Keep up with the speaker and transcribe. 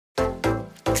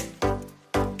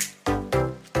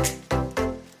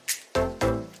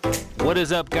What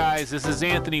is up, guys? This is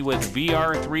Anthony with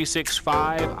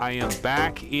VR365. I am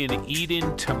back in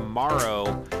Eden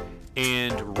tomorrow,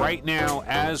 and right now,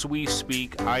 as we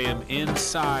speak, I am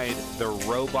inside the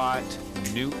robot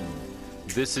Newton.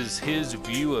 This is his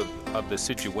view of the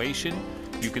situation.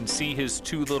 You can see his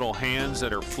two little hands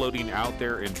that are floating out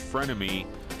there in front of me,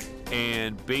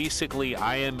 and basically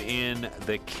I am in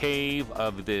the cave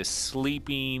of this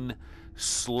sleeping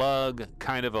slug,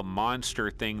 kind of a monster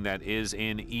thing that is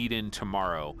in Eden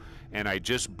tomorrow, and I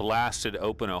just blasted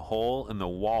open a hole in the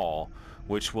wall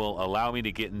which will allow me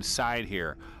to get inside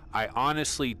here. I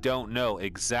honestly don't know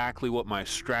exactly what my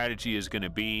strategy is going to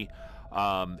be.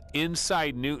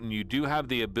 Inside Newton, you do have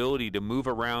the ability to move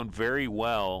around very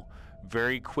well,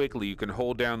 very quickly. You can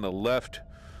hold down the left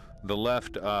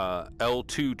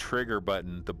L2 trigger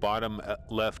button, the bottom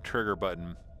left trigger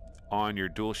button on your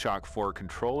DualShock 4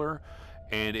 controller,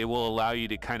 and it will allow you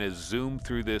to kind of zoom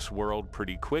through this world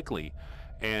pretty quickly.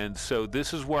 And so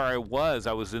this is where I was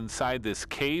inside this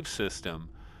cave system,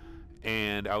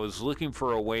 and I was looking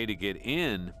for a way to get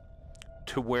in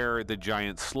to where the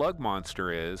giant slug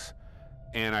monster is,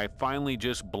 and I finally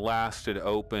just blasted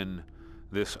open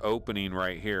this opening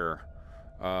right here,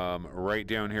 right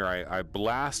down here. I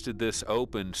blasted this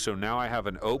open, so now I have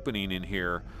an opening in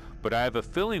here, but I have a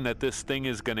feeling that this thing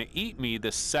is going to eat me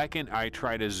the second I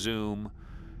try to zoom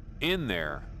in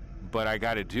there, but I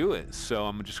got to do it. So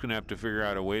I'm just going to have to figure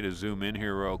out a way to zoom in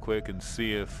here real quick and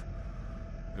see if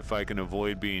I can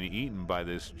avoid being eaten by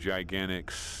this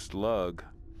gigantic slug.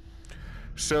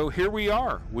 So here we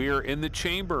are. We are in the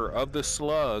chamber of the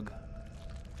slug,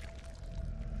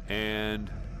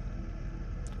 and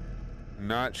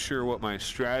not sure what my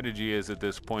strategy is at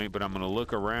this point, but I'm going to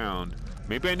look around.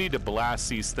 Maybe I need to blast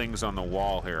these things on the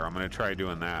wall here. I'm going to try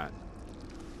doing that.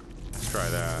 Let's try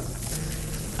that.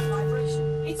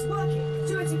 Vibration. It's working.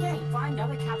 Do it again. Find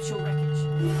other capsule wreckage.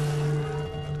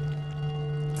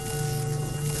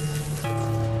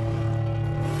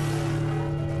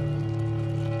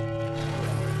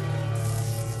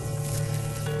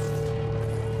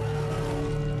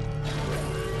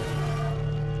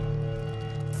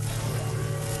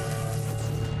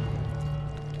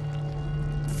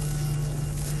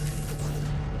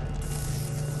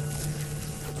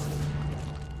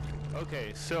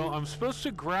 Okay, so I'm supposed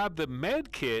to grab the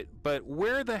med kit, but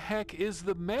where the heck is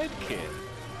the med kit?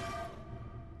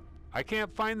 I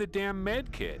can't find the damn med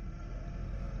kit.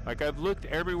 Like, I've looked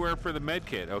everywhere for the med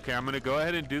kit. Okay, I'm gonna go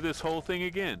ahead and do this whole thing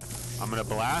again. I'm gonna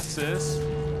blast this.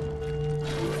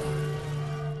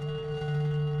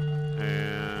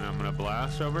 And I'm gonna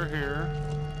blast over here.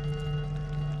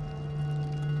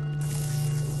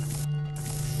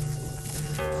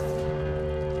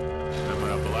 I'm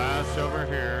gonna blast over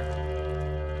here.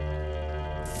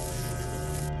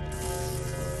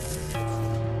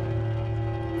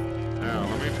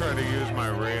 Try to use my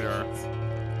radar.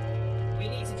 We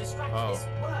need to distract this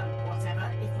worm,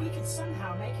 whatever, if we could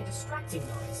somehow make a distracting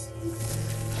noise.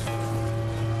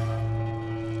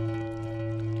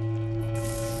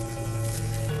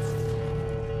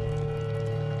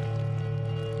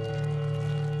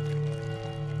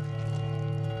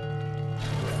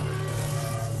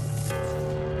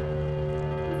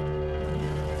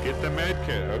 Get the med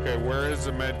kit. Okay, where is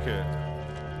the med kit?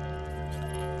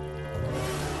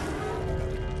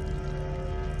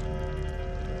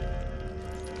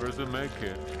 Where's the med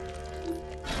kit?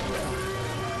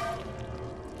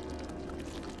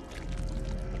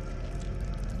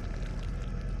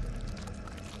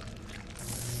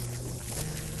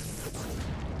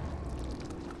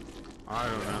 I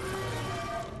don't know.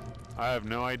 I have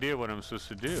no idea what I'm supposed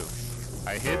to do.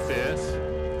 I hit this.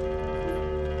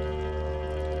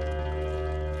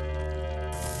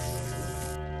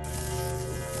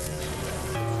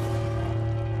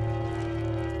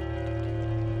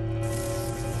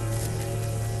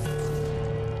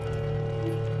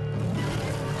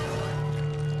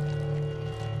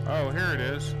 Oh, here it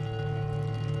is.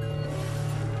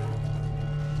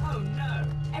 Oh no!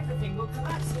 Everything will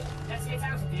collapse here. Let's get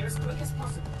out of here as quick as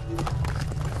possible.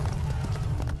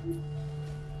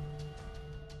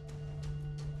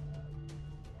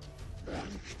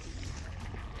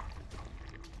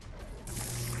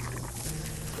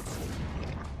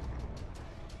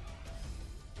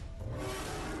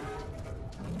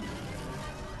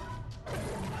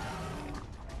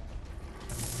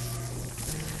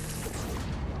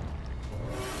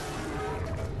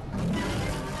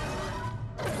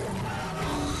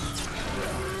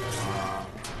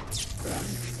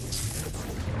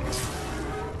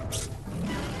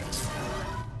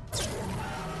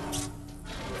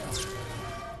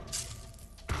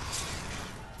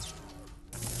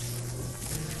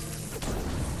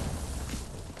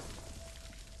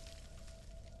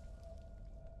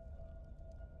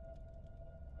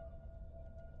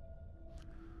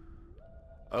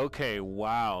 Okay,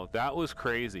 wow, that was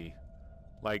crazy.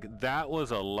 Like, that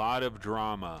was a lot of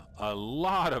drama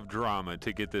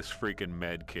to get this freaking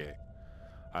med kit.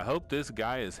 I hope this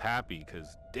guy is happy,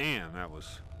 because damn, that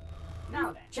was...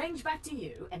 Now then, change back to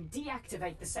you and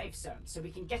deactivate the safe zone so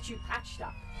we can get you patched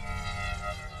up.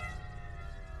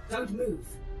 Don't move.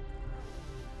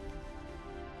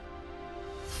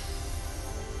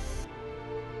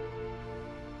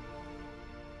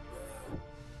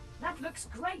 That looks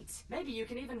great. Maybe you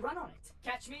can even run on it.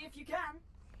 Catch me if you can.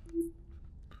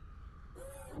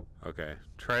 Okay,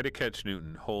 try to catch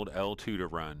Newton. Hold L2 to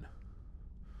run.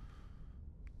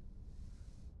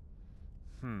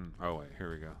 Oh wait,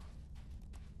 here we go.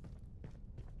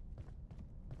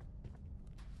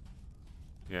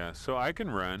 Yeah, so I can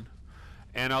run.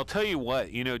 And I'll tell you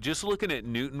what, you know, just looking at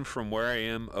Newton from where I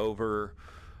am over,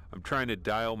 I'm trying to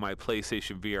dial my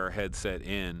PlayStation VR headset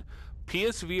in.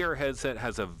 PSVR headset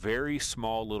has a very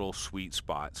small little sweet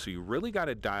spot, so you really got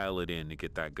to dial it in to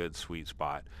get that good sweet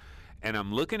spot. And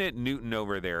I'm looking at Newton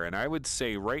over there, and I would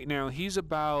say right now he's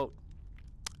about,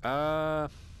 man,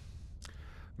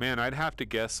 I'd have to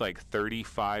guess like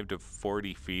 35 to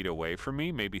 40 feet away from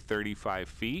me, maybe 35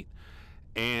 feet.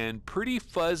 And pretty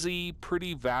fuzzy,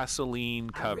 pretty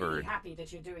Vaseline covered. I'm really happy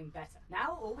that you're doing better.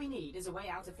 Now all we need is a way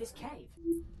out of this cave.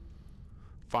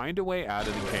 Find a way out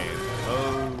of the cave.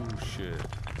 Oh, shit.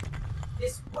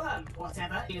 This worm,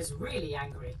 whatever, is really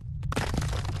angry.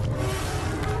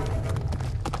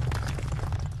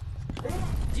 There,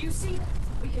 do you see that?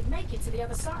 We could make it to the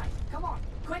other side. Come on,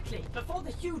 quickly, before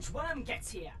the huge worm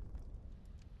gets here.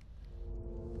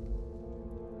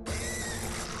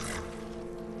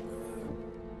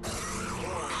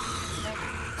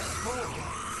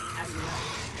 As you know,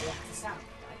 they have to sound,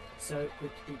 right? So it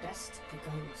would be best to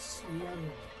go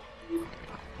slowly.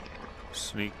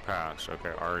 Sneak past.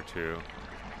 Okay, R2.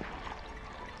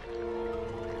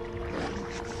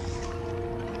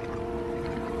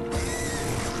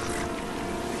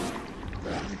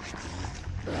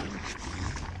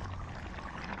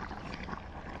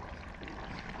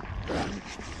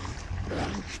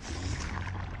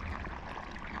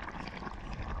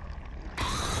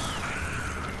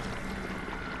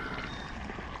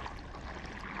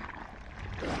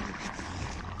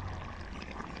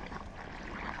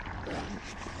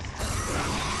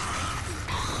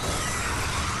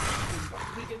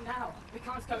 We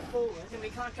can't go forward and we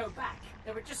can't go back.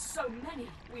 There are just so many.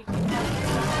 We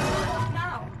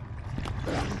now.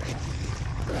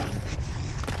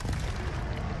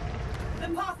 The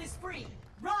path is free.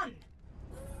 Run.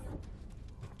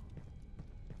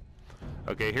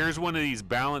 Okay, here's one of these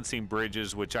balancing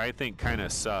bridges, which I think kind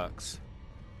of sucks.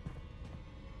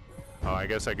 Oh, I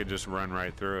guess I could just run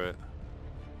right through it.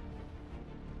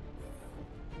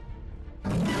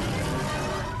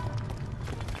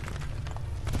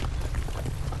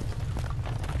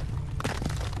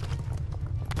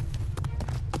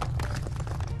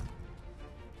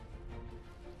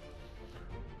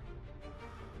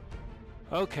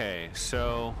 Okay,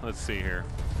 so let's see here.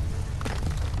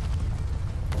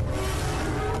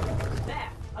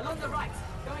 There, along the right.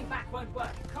 Going back won't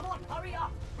work. Come on, hurry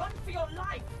up. Run for your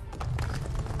life.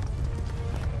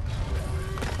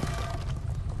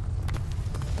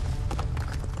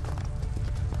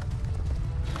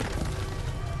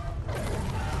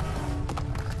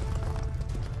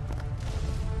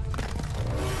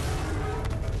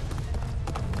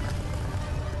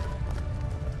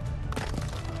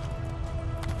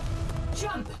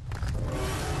 Jump!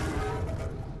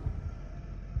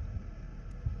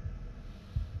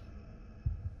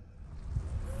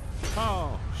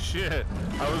 Oh shit!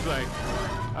 I was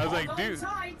like, dude.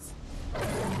 Tight.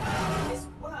 This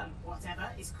worm,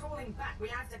 whatever, is crawling back. We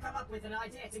have to come up with an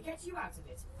idea to get you out of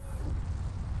it.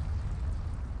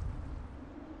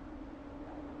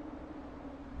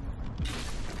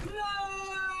 No!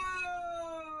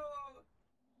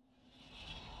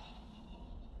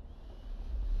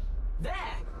 There!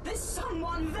 There's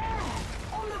someone there!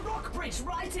 On the rock bridge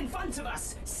right in front of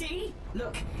us! See?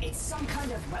 Look, it's some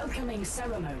kind of welcoming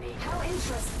ceremony. How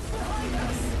interesting! Behind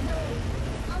us!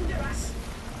 No! Under us!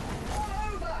 All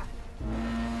over!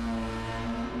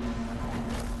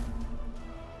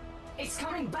 It's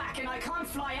coming back and I can't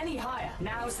fly any higher.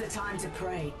 Now's the time to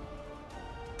pray.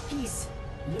 He's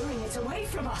luring it away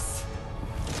from us.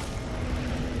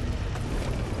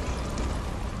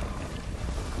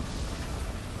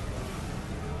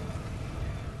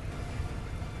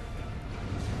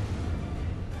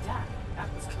 Damn,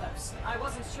 that was close. I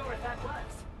wasn't sure if that worked.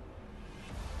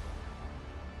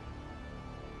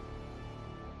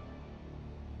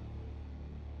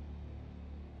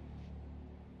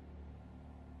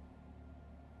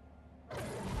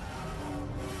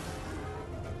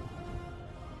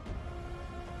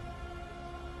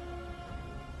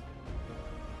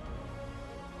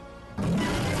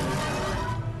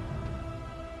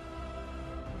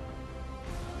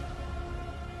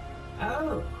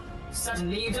 Oh,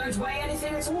 suddenly you don't weigh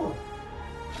anything at all.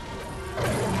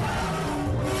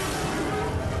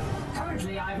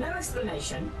 Currently, I have no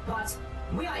explanation, but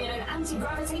we are in an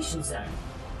anti-gravitation zone.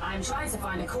 I'm trying to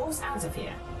find a course out of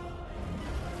here.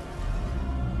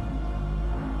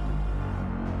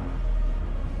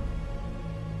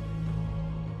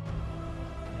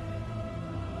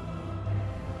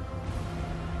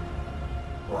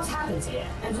 What happened here,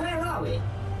 and where are we?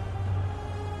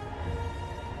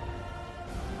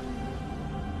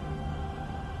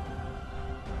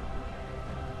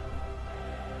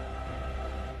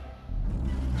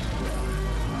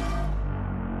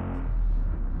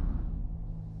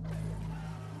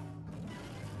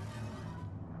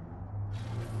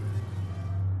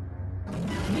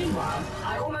 Meanwhile,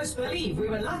 I almost believe we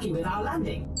were lucky with our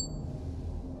landing.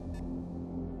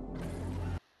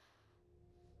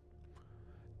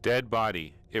 Dead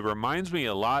body. It reminds me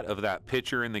a lot of that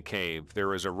picture in the cave.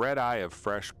 There is a red eye of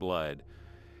fresh blood.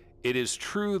 It is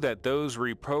true that those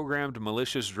reprogrammed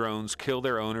malicious drones kill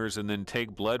their owners and then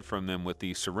take blood from them with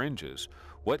these syringes.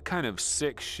 What kind of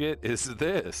sick shit is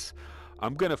this?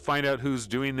 I'm going to find out who's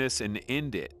doing this and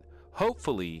end it.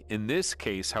 Hopefully, in this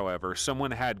case, however,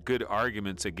 someone had good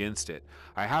arguments against it.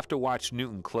 I have to watch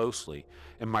Newton closely.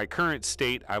 In my current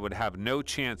state, I would have no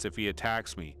chance if he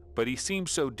attacks me. But he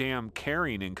seems so damn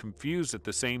caring and confused at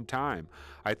the same time.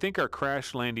 I think our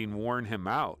crash landing wore him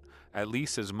out, at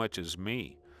least as much as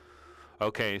me.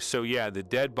 Okay, so yeah, the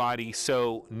dead body.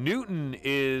 So Newton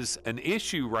is an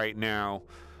issue right now.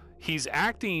 He's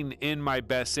acting in my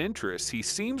best interest. He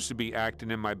seems to be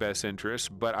acting in my best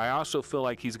interest, but I also feel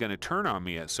like he's going to turn on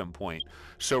me at some point.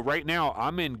 So right now,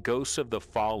 I'm in Ghosts of the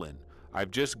Fallen. I've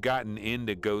just gotten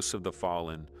into Ghosts of the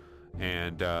Fallen,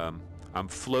 and I'm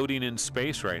floating in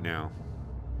space right now.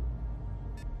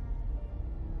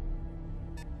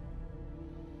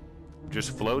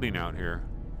 Just floating out here.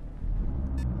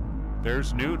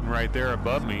 There's Newton right there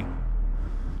above me.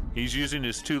 He's using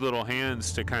his two little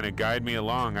hands to kind of guide me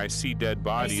along. I see dead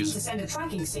bodies. They seem to send a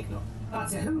tracking signal, but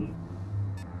to whom?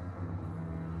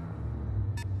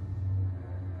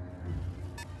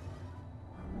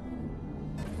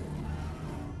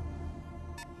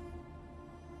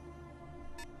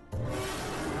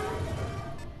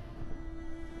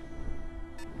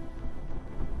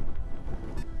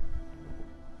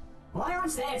 Why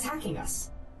aren't they attacking us?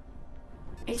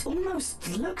 It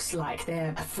almost looks like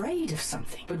they're afraid of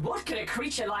something. But what could a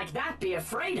creature like that be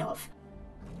afraid of?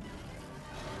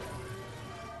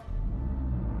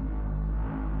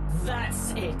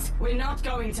 That's it. We're not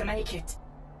going to make it.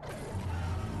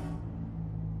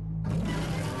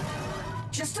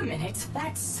 Just a minute.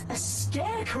 That's a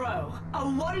scarecrow. A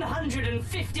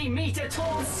 150-meter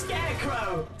tall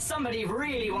scarecrow. Somebody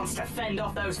really wants to fend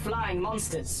off those flying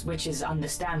monsters, which is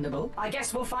understandable. I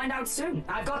guess we'll find out soon.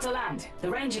 I've got to land. The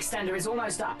range extender is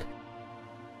almost up.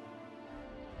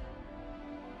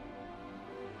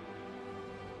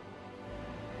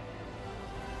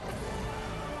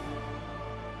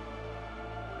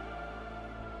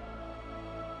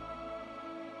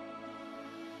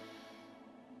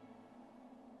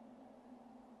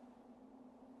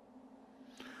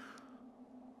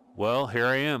 Well, here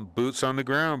I am, boots on the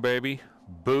ground, baby.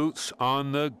 Boots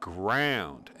on the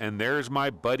ground. And there's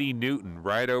my buddy Newton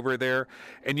right over there.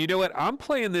 And you know what? I'm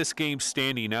playing this game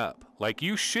standing up. Like,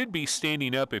 you should be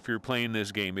standing up if you're playing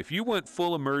this game. If you want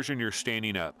full immersion, you're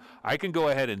standing up. I can go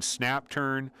ahead and snap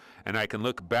turn, and I can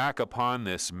look back upon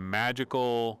this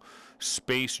magical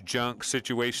space junk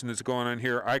situation that's going on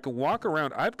here. I can walk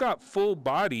around. I've got full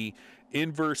body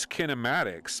inverse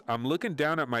kinematics. I'm looking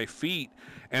down at my feet,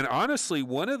 and honestly,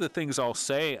 one of the things I'll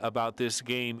say about this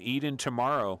game, Eden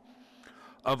Tomorrow,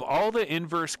 of all the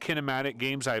inverse kinematic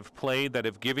games I've played that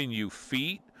have given you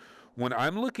feet, when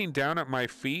I'm looking down at my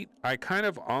feet, I kind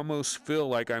of almost feel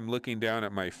like I'm looking down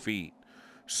at my feet.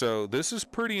 So this is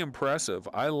pretty impressive.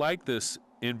 I like this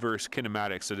inverse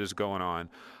kinematics that is going on.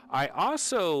 I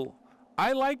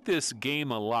like this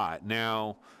game a lot.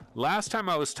 Now, last time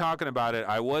I was talking about it,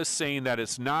 I was saying that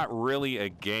it's not really a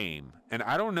game, and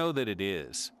I don't know that it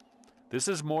is. This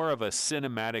is more of a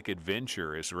cinematic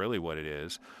adventure is really what it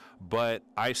is, but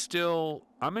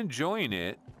I'm enjoying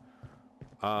it.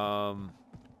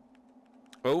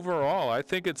 Overall, I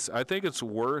think it's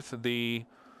worth the,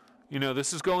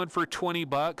 this is going for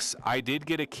 $20. I did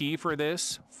get a key for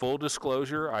this. Full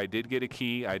disclosure, I did get a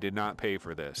key. I did not pay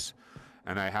for this.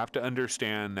 And I have to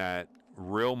understand that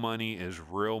real money is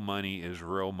real money is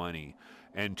real money.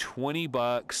 And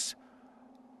 $20,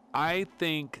 I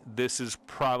think this is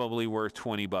probably worth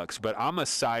 $20, but I'm a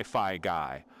sci-fi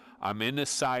guy. I'm into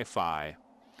sci-fi.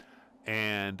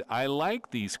 And I like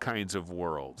these kinds of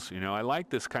worlds. You know, I like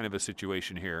this kind of a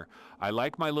situation here. I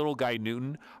like my little guy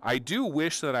Newton. I do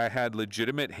wish that I had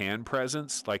legitimate hand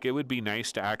presence. Like, it would be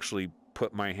nice to actually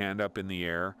put my hand up in the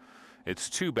air. It's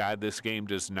too bad this game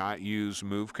does not use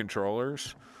move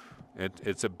controllers.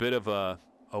 It's a bit of a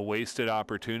wasted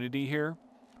opportunity here.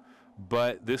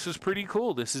 But this is pretty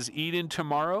cool. This is Eden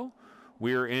Tomorrow.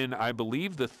 We're in, I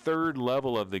believe, the 3rd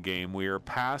level of the game. We are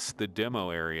past the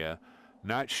demo area.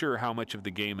 Not sure how much of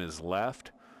the game is left,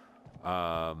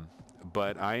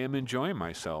 but I am enjoying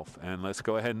myself, and let's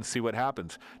go ahead and see what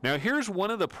happens. Now, here's one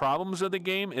of the problems of the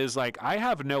game is, like, I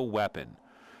have no weapon.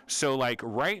 So, like,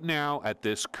 right now, at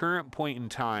this current point in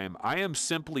time, I am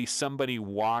simply somebody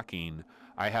walking.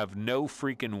 I have no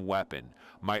freaking weapon.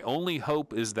 My only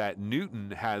hope is that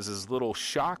Newton has his little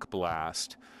shock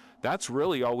blast. That's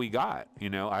really all we got,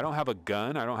 you know. I don't have a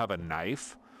gun. I don't have a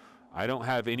knife. I don't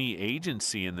have any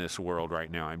agency in this world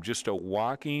right now. I'm just a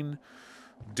walking,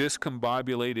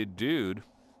 discombobulated dude.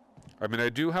 I mean, I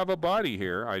do have a body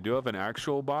here. I do have an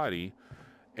actual body.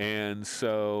 And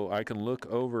so I can look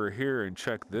over here and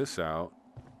check this out.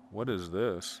 What is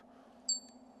this?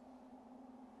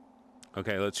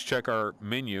 Okay, let's check our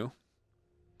menu.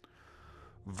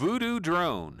 Voodoo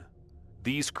drone.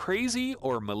 These crazy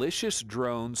or malicious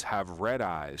drones have red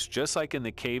eyes, just like in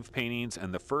the cave paintings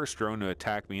and the first drone to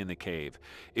attack me in the cave.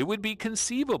 It would be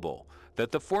conceivable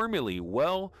that the formerly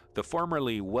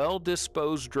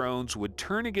well-disposed drones would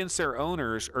turn against their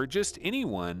owners or just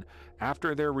anyone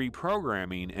after their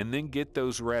reprogramming and then get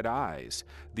those red eyes.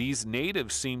 These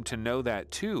natives seem to know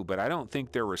that too, but I don't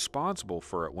think they're responsible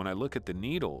for it when I look at the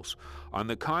needles. On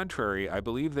the contrary, I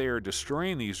believe they are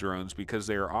destroying these drones because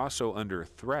they are also under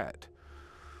threat.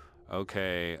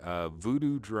 Okay,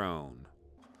 voodoo drone.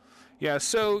 Yeah,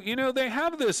 so, you know, they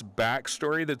have this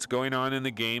backstory that's going on in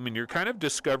the game, and you're kind of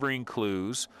discovering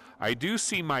clues. I do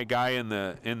see my guy in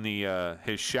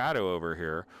his shadow over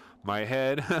here. My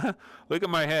head, look at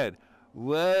my head.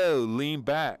 Whoa, lean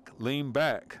back, lean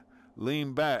back,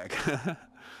 lean back.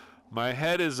 My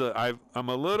head is, I'm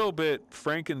a little bit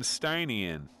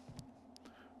Frankensteinian.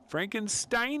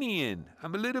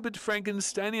 I'm a little bit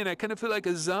Frankensteinian. I kind of feel like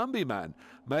a zombie, man.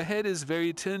 My head is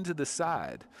very turned to the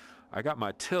side. I got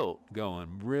my tilt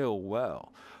going real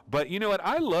well. But you know what?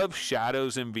 I love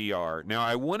shadows in VR. Now,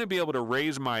 I want to be able to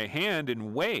raise my hand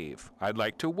and wave. I'd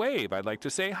like to wave. I'd like to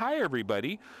say, hi,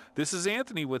 everybody. This is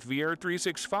Anthony with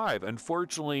VR365.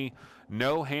 Unfortunately,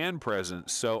 no hand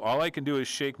presence, so all I can do is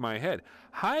shake my head.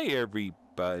 Hi,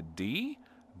 everybody.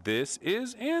 This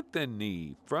is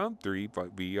Anthony from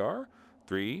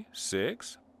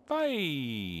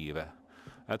VR365.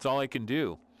 That's all I can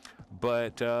do.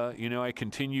 But, you know, I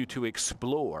continue to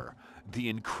explore the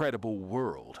incredible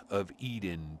world of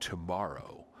Eden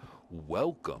Tomorrow.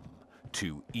 Welcome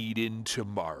to Eden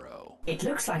Tomorrow. It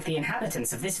looks like the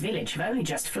inhabitants of this village have only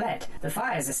just fled. The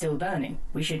fires are still burning.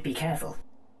 We should be careful.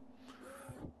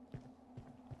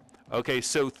 Okay,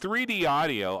 so 3D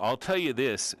audio, I'll tell you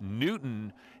this,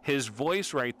 Newton, his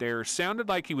voice right there sounded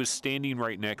like he was standing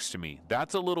right next to me.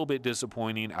 That's a little bit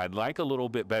disappointing. I'd like a little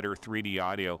bit better 3D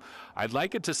audio. I'd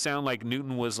like it to sound like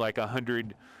Newton was like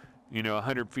 100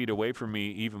 feet away from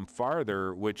me, even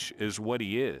farther, which is what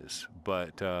he is.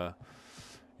 But,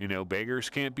 you know, beggars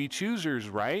can't be choosers,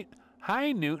 right?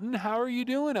 Hi, Newton. How are you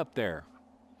doing up there?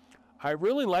 I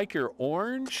really like your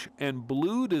orange and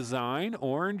blue design.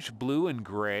 Orange, blue, and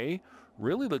gray.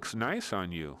 Really looks nice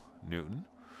on you, Newton.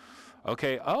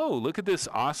 Okay, oh, look at this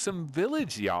awesome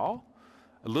village, y'all.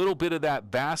 A little bit of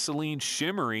that Vaseline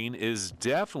shimmering is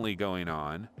definitely going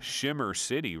on. Shimmer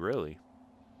City, really.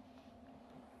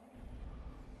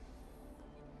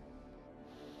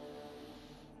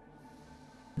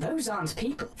 Those aren't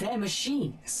people, they're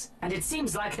machines. And it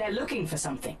seems like they're looking for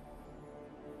something.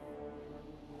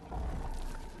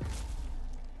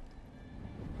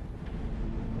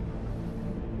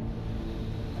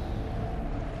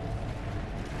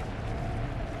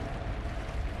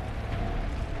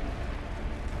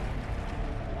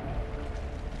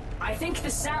 I think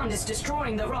the sound is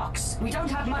destroying the rocks. We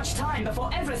don't have much time before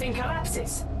everything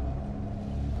collapses.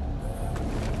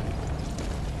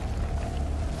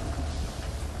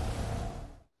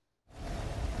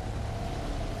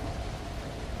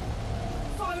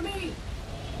 Follow me!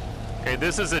 Okay,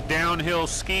 this is a downhill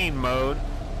skiing mode.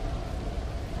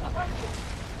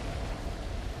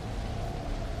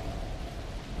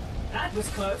 That was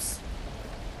close.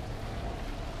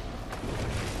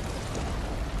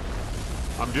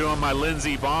 I'm doing my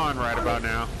Lindsey Vonn right about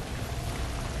now.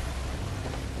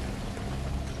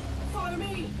 Follow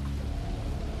me!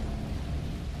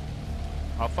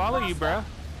 I'll follow you, bruh.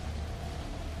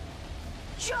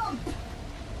 Jump!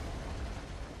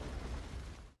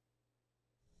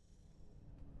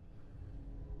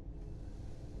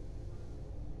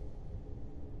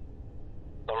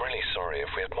 I'm really sorry. If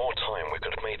we had more time, we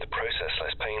could have made the process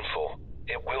less painful.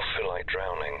 It will feel like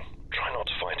drowning. Try not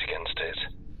to fight against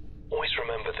it. Always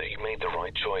remember that you made the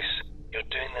right choice. You're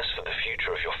doing this for the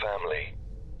future of your family.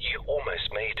 You almost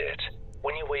made it.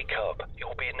 When you wake up,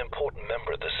 you'll be an important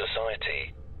member of the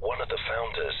society, one of the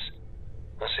founders.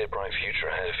 I see a bright future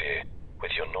ahead of you,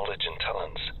 with your knowledge and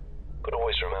talents. But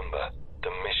always remember, the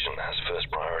mission has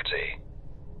first priority.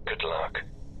 Good luck.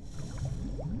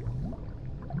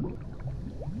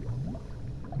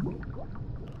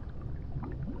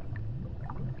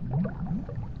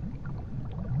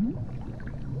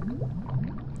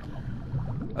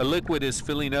 A liquid is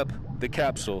filling up the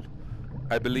capsule.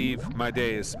 I believe my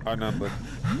days are numbered.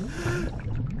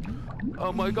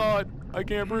 Oh my God, I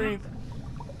can't breathe.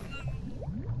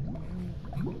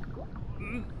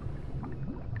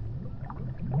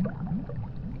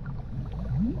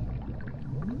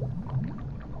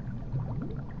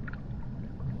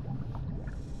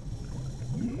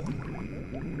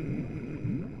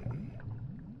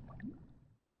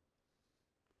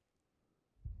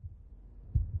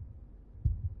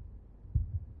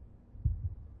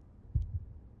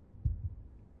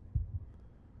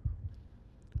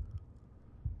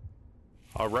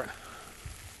 All right.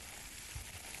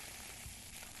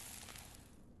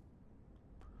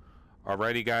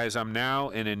 Alrighty, guys, I'm now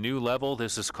in a new level.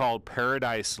 This is called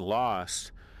Paradise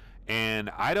Lost, and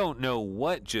I don't know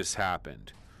what just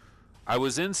happened. I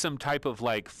was in some type of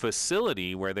like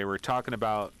facility where they were talking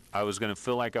about I was going to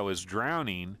feel like I was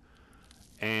drowning,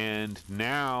 and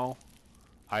now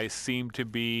I seem to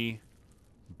be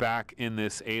back in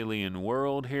this alien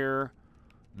world here.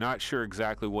 Not sure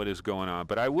exactly what is going on,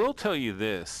 but I will tell you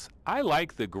this. I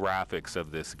like the graphics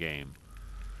of this game.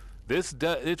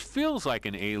 It feels like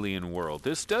an alien world.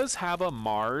 This does have a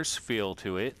Mars feel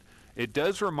to it. It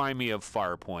does remind me of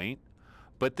Farpoint,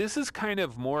 but this is kind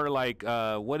of more like,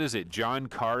 what is it, John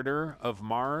Carter of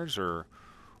Mars, or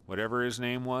whatever his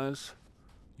name was?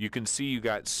 You can see you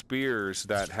got spears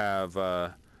that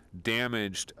have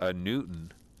damaged a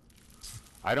Newton.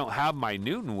 I don't have my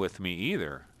Newton with me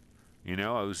either. You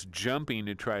know, I was jumping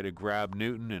to try to grab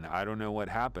Newton, and I don't know what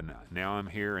happened. Now I'm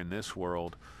here in this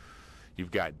world.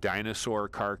 You've got dinosaur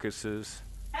carcasses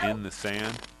in the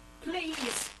sand.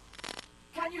 Please!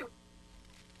 Can you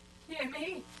hear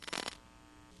me?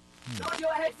 Nod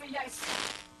your head for yes.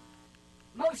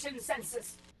 Motion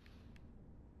sensors.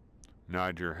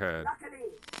 Nod your head. Luckily,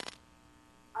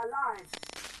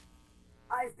 alive.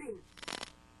 I've been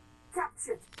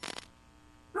captured.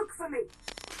 Look for me.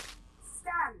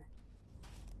 Scan.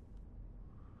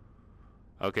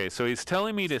 Okay, so he's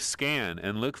telling me to scan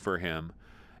and look for him.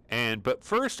 But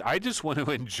first, I just want to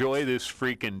enjoy this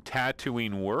freaking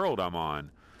Tatooine world I'm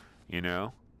on. You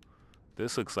know?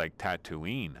 This looks like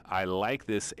Tatooine. I like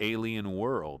this alien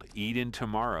world. Eden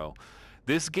tomorrow.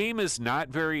 This game is not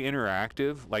very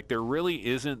interactive. Like, there really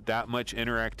isn't that much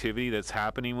interactivity that's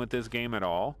happening with this game at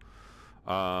all.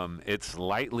 It's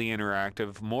lightly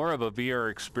interactive. More of a VR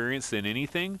experience than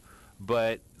anything.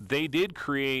 But they did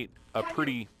create a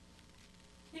pretty...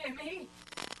 Hear me?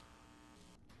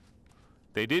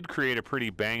 They did create a pretty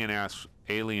banging-ass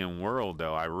alien world,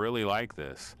 though. I really like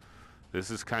this. This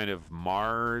is kind of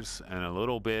Mars and a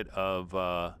little bit of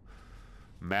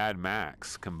Mad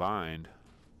Max combined.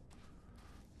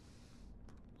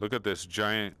 Look at this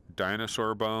giant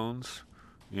dinosaur bones,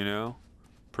 you know?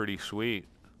 Pretty sweet.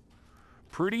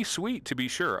 Pretty sweet, to be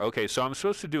sure. Okay, so I'm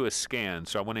supposed to do a scan,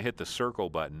 so I want to hit the circle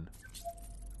button.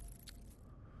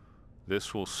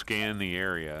 This will scan the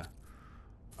area.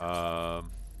 Not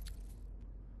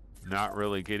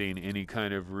really getting any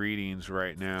kind of readings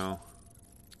right now.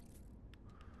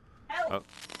 Help! Oh.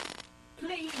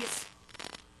 Please!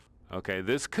 Okay,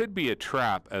 this could be a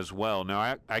trap as well.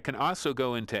 Now, I can also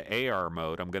go into AR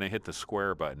mode. I'm going to hit the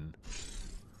square button.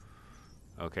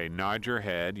 Okay, nod your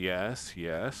head. Yes,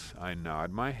 yes. I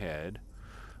nod my head.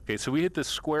 Okay, so we hit the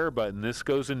square button. This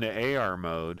goes into AR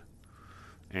mode.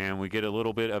 And we get a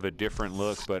little bit of a different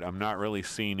look, but I'm not really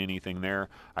seeing anything there.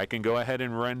 I can go ahead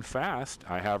and run fast.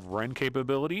 I have run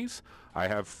capabilities. I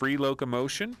have free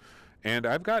locomotion. And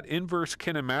I've got inverse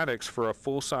kinematics for a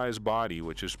full-size body,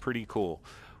 which is pretty cool.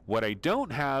 What I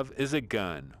don't have is a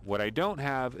gun. What I don't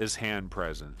have is hand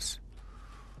presence.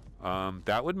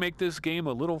 That would make this game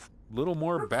a little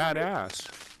more badass.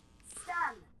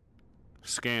 Scan.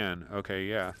 Scan. Okay,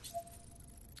 yeah.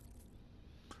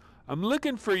 I'm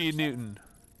looking for you, Newton.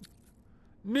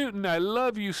 Newton, I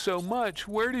love you so much.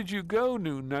 Where did you go,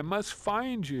 Newton? I must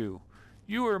find you.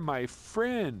 You are my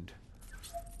friend.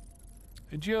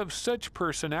 And you have such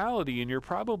personality, and you're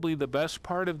probably the best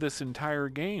part of this entire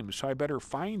game, so I better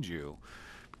find you.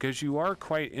 Because you are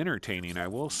quite entertaining, I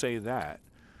will say that.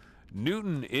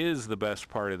 Newton is the best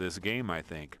part of this game, I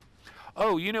think.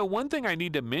 Oh, you know, one thing I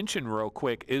need to mention real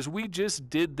quick is we just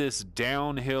did this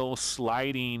downhill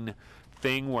sliding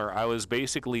thing where I was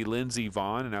basically Lindsey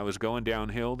Vonn, and I was going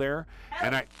downhill there.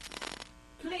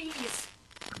 Please.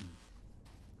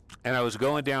 And I was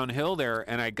going downhill there,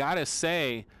 and I gotta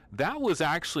say, that was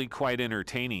actually quite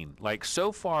entertaining. Like,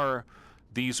 so far,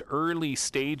 these early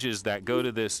stages that go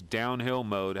to this downhill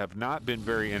mode have not been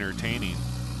very entertaining.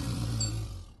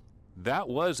 That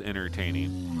was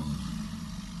entertaining.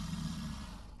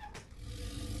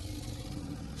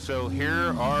 So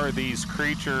here are these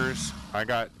creatures. I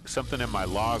got something in my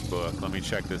logbook. Let me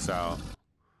check this out.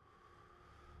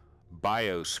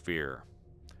 Biosphere.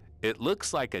 It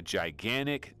looks like a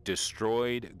gigantic,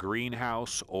 destroyed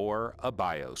greenhouse or a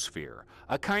biosphere,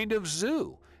 a kind of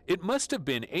zoo. It must have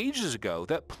been ages ago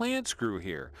that plants grew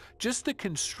here. Just the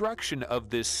construction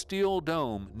of this steel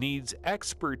dome needs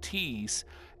expertise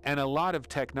and a lot of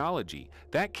technology.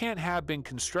 That can't have been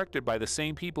constructed by the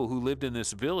same people who lived in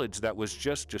this village that was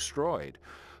just destroyed.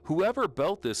 Whoever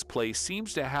built this place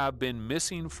seems to have been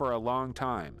missing for a long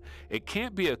time. It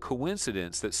can't be a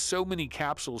coincidence that so many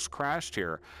capsules crashed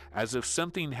here, as if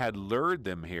something had lured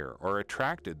them here or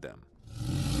attracted them.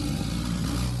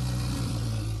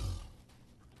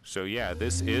 So yeah,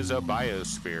 this is a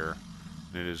biosphere,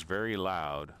 and it is very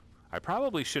loud. I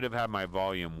probably should have had my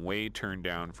volume way turned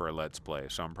down for a Let's Play,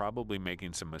 so I'm probably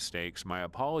making some mistakes. My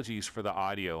apologies for the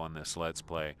audio on this Let's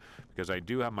Play, because I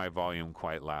do have my volume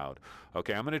quite loud.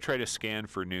 Okay, I'm going to try to scan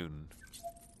for Newton.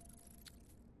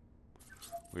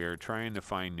 We are trying to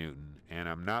find Newton, and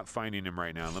I'm not finding him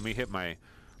right now. Let me hit my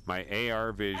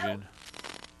AR vision.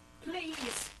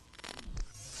 Please.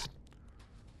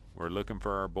 We're looking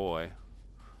for our boy.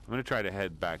 I'm going to try to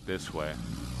head back this way.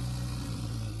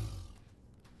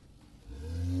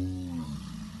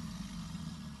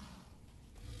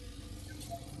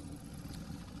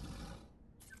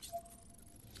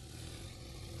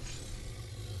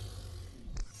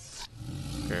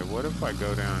 Okay, what if I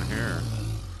go down here?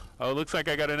 Oh, looks like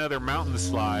I got another mountain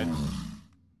slide.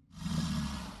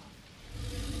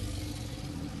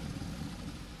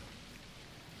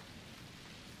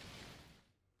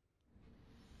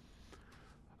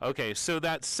 Okay, so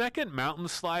that second mountain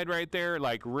slide right there,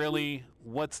 like, really,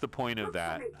 what's the point of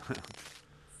that?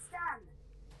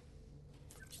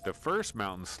 The first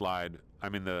mountain slide, I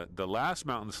mean, the last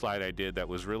mountain slide I did that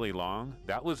was really long,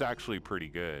 that was actually pretty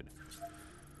good.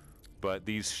 But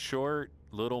these short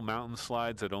little mountain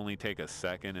slides that only take a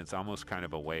second, it's almost kind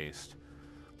of a waste.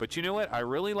 But you know what? I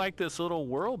really like this little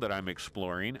world that I'm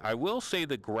exploring. I will say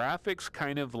the graphics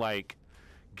kind of like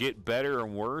get better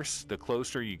and worse the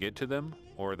closer you get to them,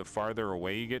 or the farther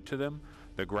away you get to them.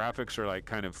 The graphics are like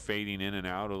kind of fading in and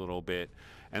out a little bit.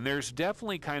 And there's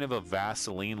definitely kind of a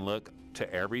Vaseline look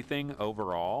to everything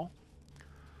overall.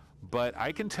 But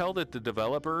I can tell that the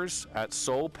developers at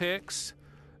Soul Pix,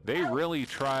 they really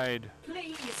tried.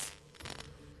 Please.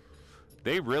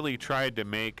 They really tried to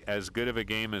make as good of a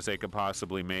game as they could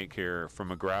possibly make here from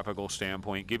a graphical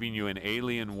standpoint, giving you an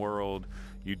alien world.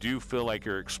 You do feel like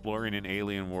you're exploring an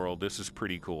alien world. This is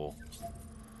pretty cool.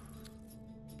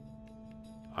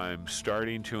 I'm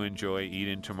starting to enjoy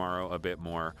Eden Tomorrow a bit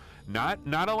more. Not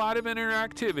a lot of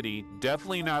interactivity.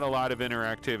 Definitely not a lot of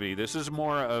interactivity. This is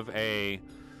more of a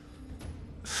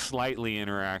slightly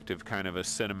interactive kind of a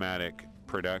cinematic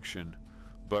production,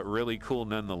 but really cool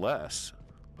nonetheless.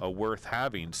 A worth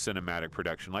having cinematic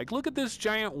production. Like, look at this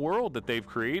giant world that they've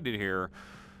created here.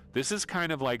 This is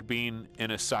kind of like being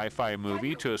in a sci-fi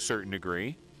movie to a certain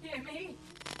degree. Hear me?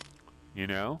 You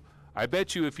know? I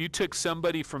bet you if you took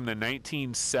somebody from the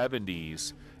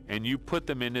 1970s and you put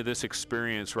them into this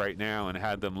experience right now and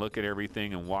had them look at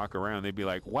everything and walk around, they'd be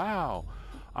like, wow,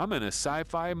 I'm in a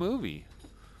sci-fi movie.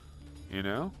 You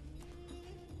know?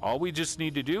 All we just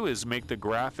need to do is make the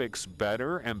graphics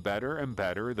better and better and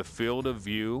better, the field of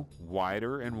view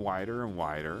wider and wider and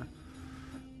wider.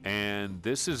 And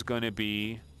this is going to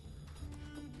be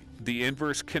the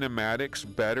inverse kinematics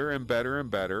better and better and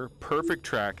better, perfect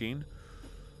tracking.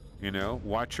 You know,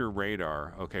 watch your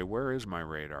radar. Okay, where is my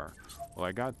radar? Well,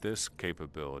 I got this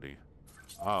capability.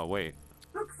 Oh, wait.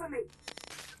 Look for me.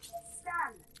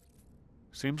 Stand.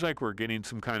 Seems like we're getting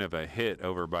some kind of a hit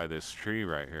over by this tree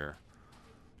right here.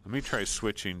 Let me try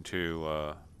switching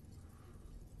to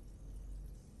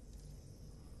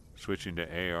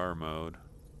AR mode.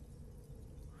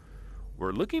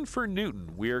 We're looking for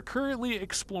Newton. We are currently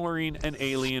exploring an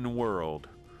alien world.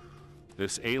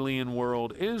 This alien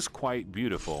world is quite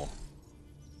beautiful,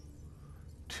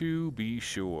 to be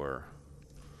sure.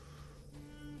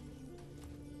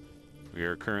 We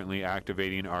are currently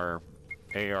activating our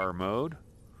AR mode.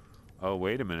 Oh,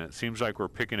 wait a minute. Seems like we're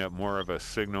picking up more of a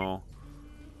signal.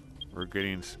 We're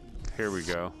getting... Here we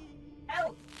go.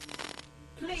 Help!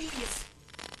 Please!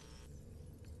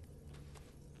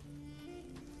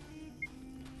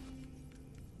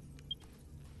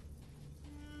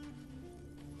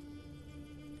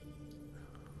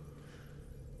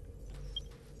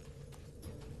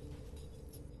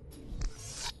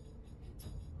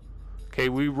 Okay,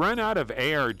 we run out of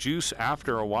AR juice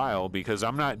after a while because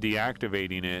I'm not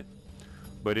deactivating it,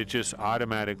 but it just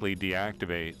automatically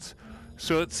deactivates.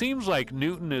 So it seems like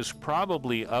Newton is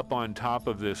probably up on top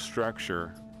of this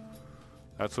structure.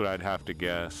 That's what I'd have to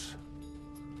guess.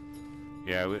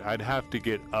 Yeah, I'd have to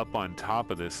get up on top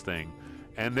of this thing.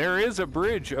 And there is a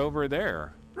bridge over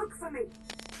there. Look for me!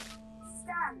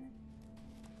 Stand!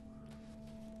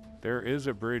 There is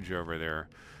a bridge over there.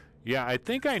 Yeah, I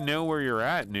think I know where you're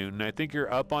at, Newton. I think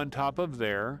you're up on top of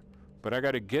there, but I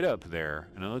got to get up there.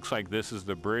 And it looks like this is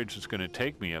the bridge that's going to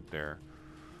take me up there.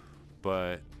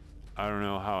 But I don't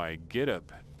know how I get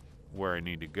up where I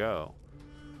need to go.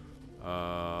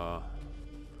 Wow.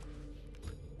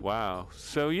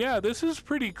 So yeah, this is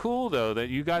pretty cool though, that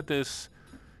you got this,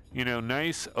 you know,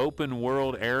 nice open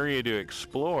world area to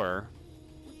explore.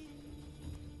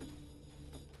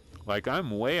 Like,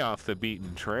 I'm way off the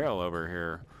beaten trail over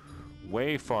here.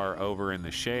 Way far over in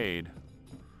the shade.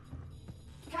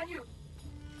 Can you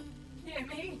hear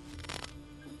me?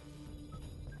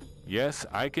 Yes,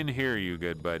 I can hear you,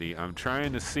 good buddy. I'm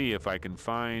trying to see if I can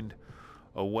find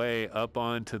a way up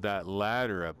onto that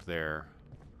ladder up there.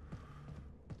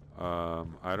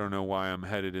 I don't know why I'm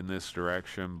headed in this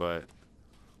direction, but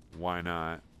why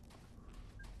not?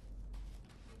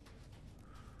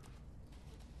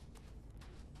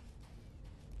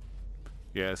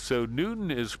 Yeah, so Newton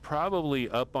is probably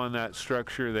up on that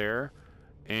structure there,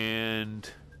 and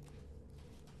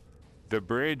the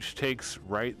bridge takes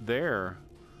right there.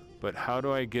 But how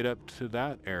do I get up to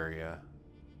that area?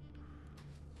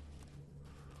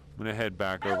 I'm gonna head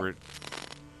back over.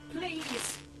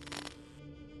 Please.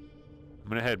 I'm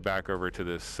gonna head back over to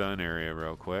this sun area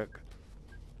real quick.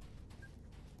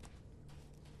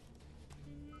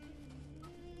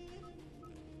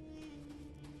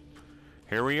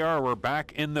 Here we are, we're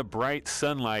back in the bright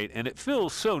sunlight, and it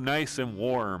feels so nice and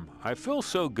warm. I feel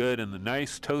so good in the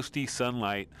nice toasty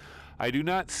sunlight. I do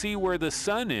not see where the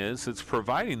sun is that's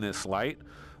providing this light,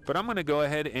 but I'm gonna go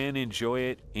ahead and enjoy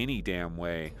it any damn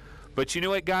way. But you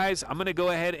know what, guys? I'm gonna go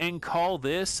ahead and call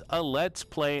this a Let's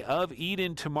Play of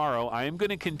Eden tomorrow. I am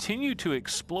gonna continue to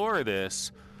explore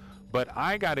this, but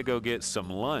I gotta go get some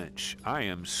lunch. I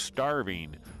am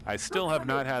starving. I still have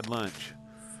not had lunch.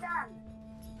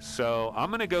 So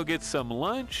I'm gonna go get some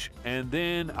lunch, and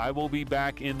then I will be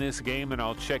back in this game and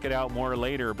I'll check it out more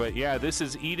later. But yeah, this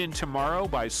is Eden Tomorrow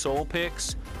by Soul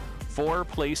Pix for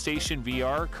PlayStation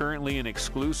VR, currently an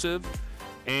exclusive.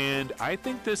 And I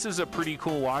think this is a pretty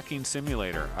cool walking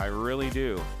simulator. I really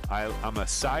do. I'm a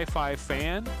sci-fi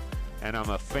fan, and I'm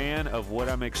a fan of what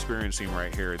I'm experiencing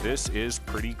right here. This is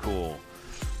pretty cool.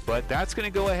 But that's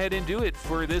gonna go ahead and do it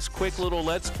for this quick little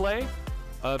Let's Play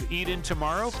of Eden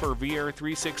Tomorrow for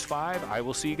VR365. I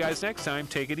will see you guys next time.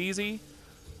 Take it easy.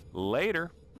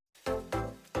 Later.